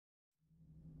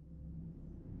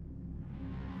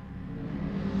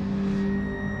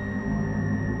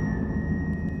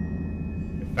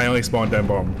Finally spawned down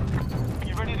bomb.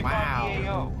 You ready to Wow. guard the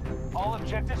AO? All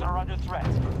objectives are under threat.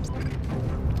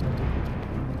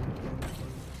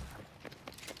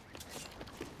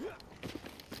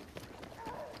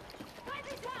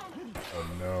 Oh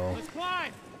no. Let's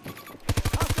climb!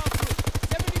 Hostile troops,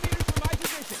 70 meters from my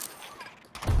position.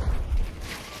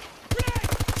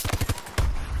 Grenade!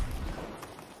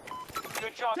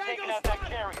 Good job taking out that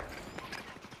carrier.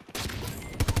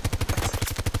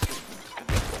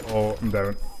 Oh, I'm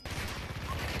down.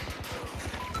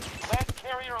 That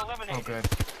carrier eliminated. Oh, good.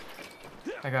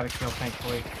 I got a kill,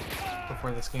 thankfully,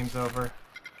 before this game's over.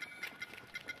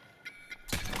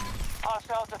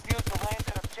 Hostiles defused the land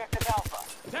at objective Alpha.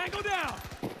 Tango down!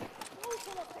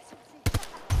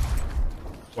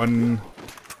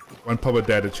 One public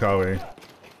dead at Charlie.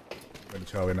 I'm in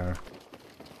Charlie now.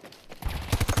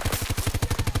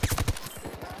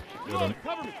 Reload,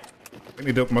 cover me! I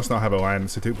think they must not have a line,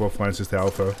 so took both lines to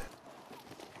Alpha.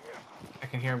 I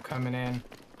can hear him coming in.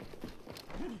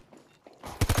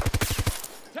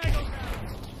 Tango down!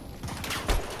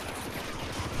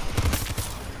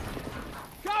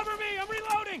 Cover me! I'm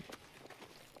reloading!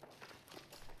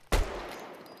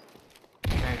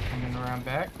 Okay, coming around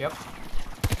back. Yep.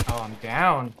 Oh, I'm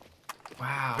down.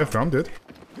 Wow. Yeah, found it.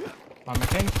 On my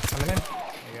thing. Coming in.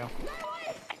 There you go.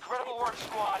 Incredible work,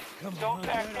 squad. Don't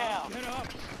back down. Get up!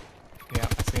 Yeah,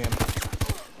 I see him.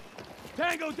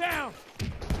 Tango down!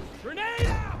 Grenade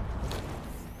out!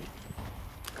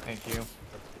 Thank you.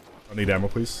 I need ammo,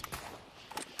 please.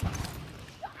 Yeah,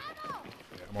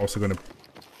 I'm also gonna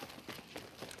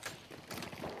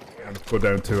go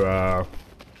down to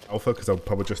Alpha because I'll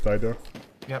probably just die there.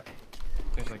 Yep.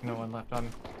 There's like no one left on.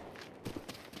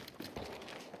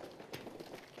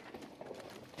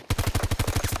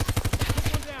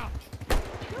 One down!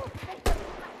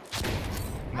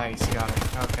 Nice, got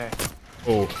it. Okay.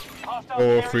 Oh,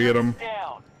 Hostile three of them.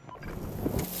 Down.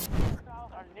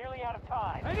 Hostiles are nearly out of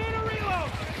time. I need a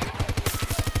reload!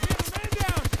 Man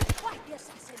down!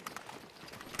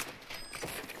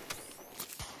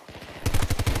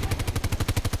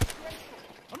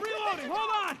 I'm reloading!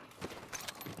 Hold on!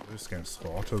 They're just getting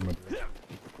slaughtered. Man.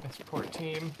 This poor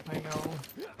team. I know.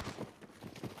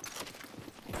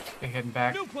 They heading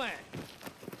back. New plan!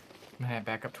 I'm gonna head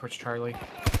back up towards Charlie.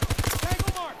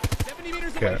 Tango mark! 70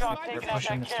 meters away Okay. from my They're Taking out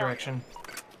pushing that this carrier. direction.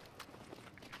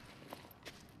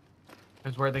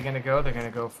 Because where are they gonna go? They're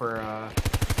gonna go for,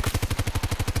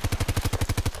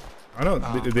 I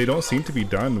don't. They don't seem to be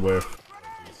done with.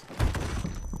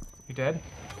 You dead?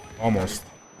 Almost.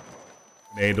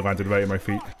 Nade landed right at my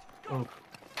feet. Oh,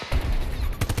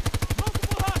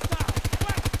 multiple hostiles!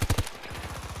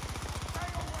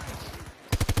 West!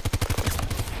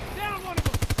 Down one of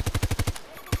them!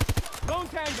 Lone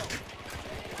tango!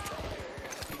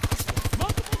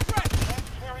 Multiple threats! That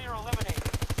carrier eliminated.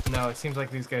 no, it seems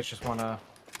like these guys just wanna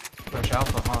rush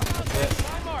Alpha, huh? That's it.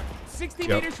 My mark! 60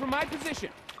 Yep. meters from my position!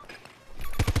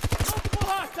 Multiple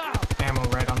hostiles! Ammo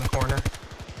right on the corner. I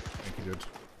think he did.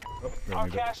 Oh, no, Our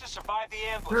he did. caches survived the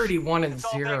ambush. 31 and It's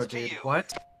all 0, thanks to dude. you.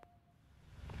 What?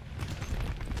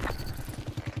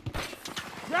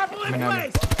 Grapple I in mean,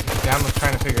 place! Dan was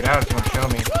trying to figure it out if you want to show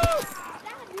me.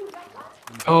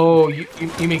 Oh,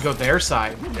 you mean go their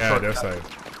side? Yeah, their side.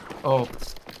 Oh,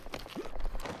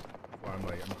 Well, I'm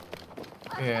like,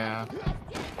 yeah.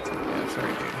 Yeah,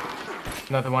 sorry, dude.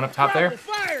 Another one up top there?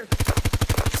 Fire!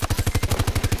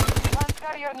 One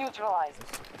carrier neutralized.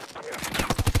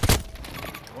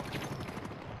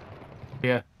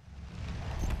 Yeah.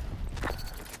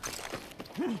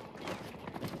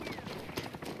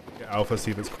 yeah, Alpha,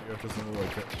 see if it's clear. It doesn't look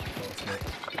like it. Oh, it's not.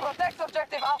 Protect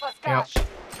objective Alpha's Yep. cache.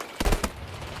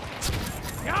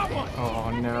 Got one!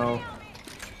 Oh, no.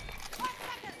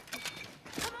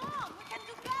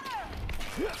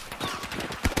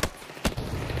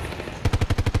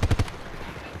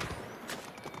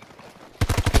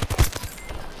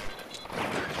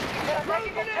 They're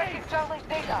attacking objective Charlie's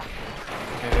data.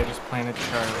 Okay, they just planted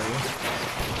Charlie.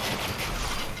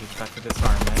 He's back to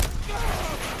disarmament.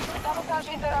 Sabotage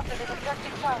interrupted at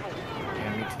objective Charlie.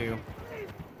 Yeah, me too.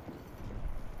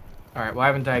 Alright, well, I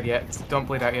haven't died yet. Don't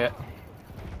bleed out yet.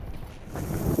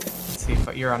 Let's see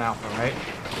if you're on Alpha, right?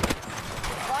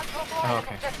 One group Oh, line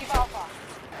okay. at objective Alpha.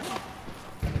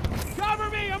 Cover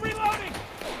me! I'm reloading!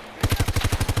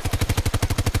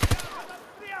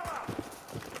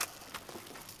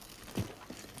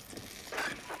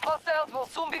 Hostiles will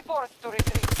soon be forced to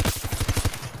retreat.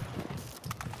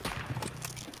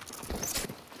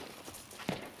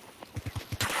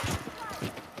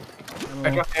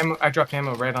 I dropped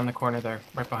ammo right on the corner there,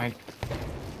 right behind.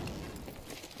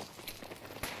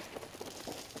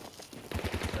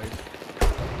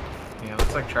 Yeah, let's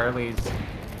Looks like Charlie's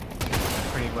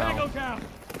pretty well. Tango down.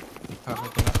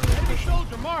 Oh, they're not really Enemy pushing.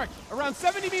 soldier marked around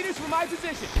 70 meters from my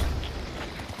position.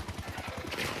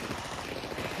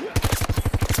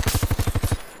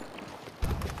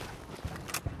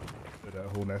 Did a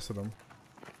whole nest of them.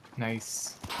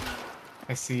 Nice.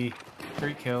 I see.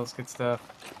 3 kills. Good stuff.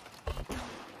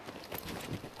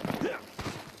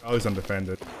 Always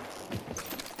undefended.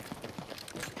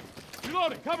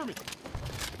 Reloading, cover me.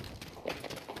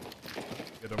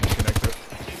 Get them connected.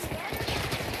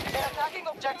 They're attacking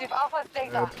objective Alpha's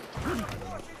data.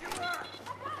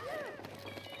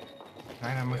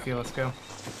 Alright, I'm with you. Let's go.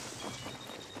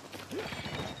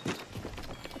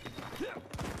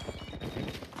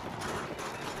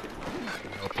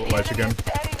 I'll put ledge again.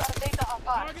 Staring our data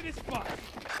apart. Target is spotted.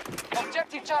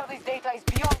 Objective Charlie's data is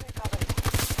beyond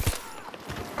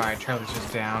recovery. Alright, Charlie's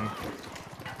just down.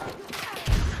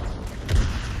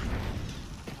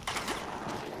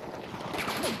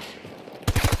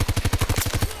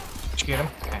 Did you get him?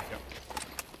 Okay.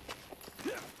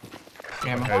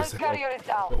 Ammo. Okay, One so carrier is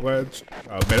down. put wedge.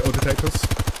 Medical detectors.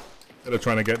 Instead of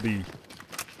trying to get the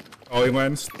ollie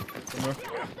lens somewhere.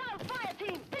 Fire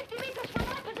team, 50 meters from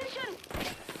my position.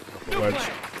 Put wedge.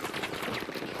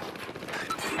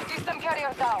 System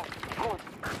carrier down. Good.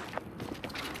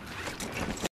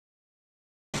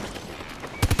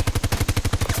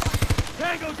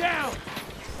 Tango down.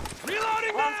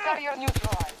 Reloading Lance now. carrier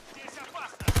neutralized.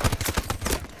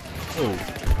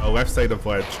 Oh, left side of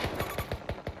ledge.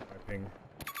 My ping.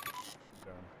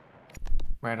 Down.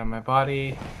 Right on my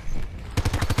body.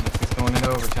 This is going into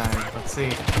overtime. Let's see.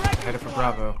 Headed for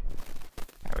Bravo.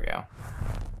 There we go.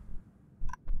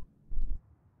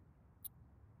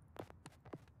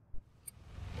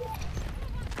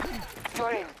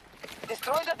 You're in.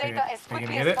 Destroy the data Okay, as are you quickly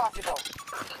gonna get as it? possible.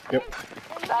 Yep.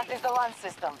 That is the Lance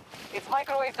system. Its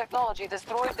microwave technology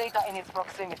destroys data in its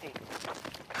proximity.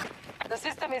 The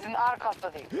system is in our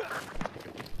custody.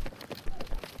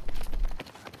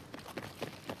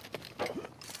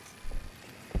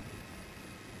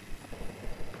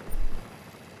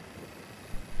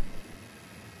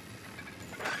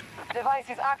 Device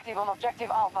is active on objective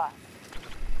Alpha.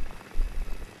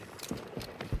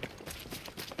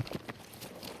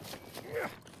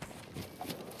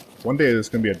 One day there's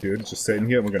gonna be a dude just sitting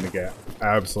here and we're gonna get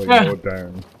absolutely mowed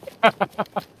down.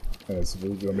 And it's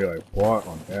gonna be like, what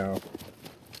on hell?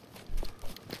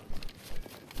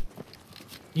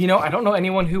 You know, I don't know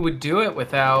anyone who would do it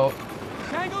without...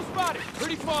 Tango spotted.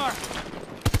 Pretty far.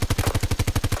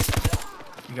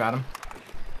 You got him?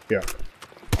 Yeah.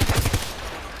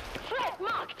 Threat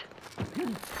marked.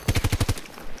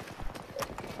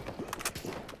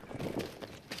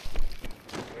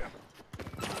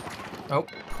 Oh,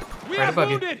 We Right have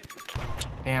above you. wounded.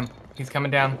 damn. He's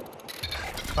coming down.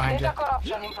 Behind you. Data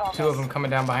corruption in progress. 2 of them coming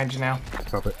down behind you now.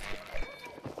 Stop it.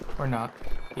 Or not.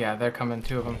 Yeah, they're coming,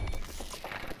 2 of them.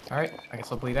 Alright, I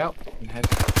guess I'll bleed out and head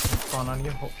and spawn on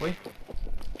you, hopefully.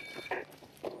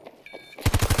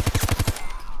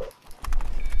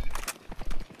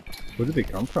 Where did they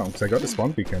come from? Because I got the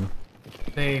spawn beacon.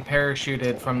 They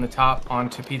parachuted from the top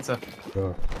onto pizza.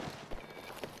 Ugh.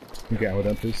 Can you get out of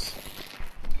them, please?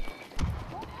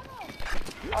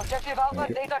 Objective Alpha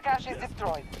Okay. data cache is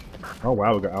destroyed. Oh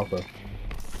wow, we got alpha.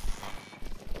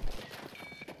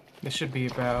 This should be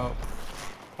about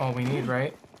all we need,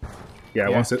 right? Yeah,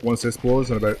 Yeah. once this blows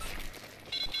in about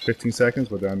 15 seconds,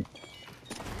 we're done.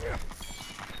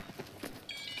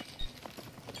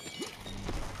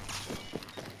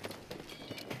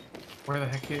 Where the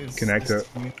heck is... Connect this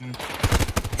it. mutant?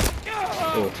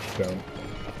 Oh, down.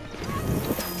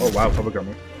 Oh wow, cover got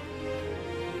me.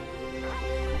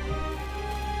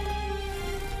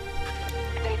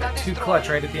 Data 2 destroyed. clutch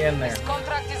right at the end there. This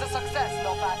contract is a success,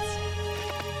 no bats.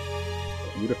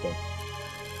 Beautiful.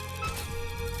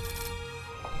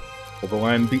 Well, the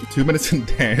line beat 2 minutes and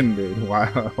 10, dude.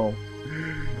 Wow.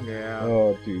 Yeah.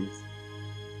 Oh, jeez.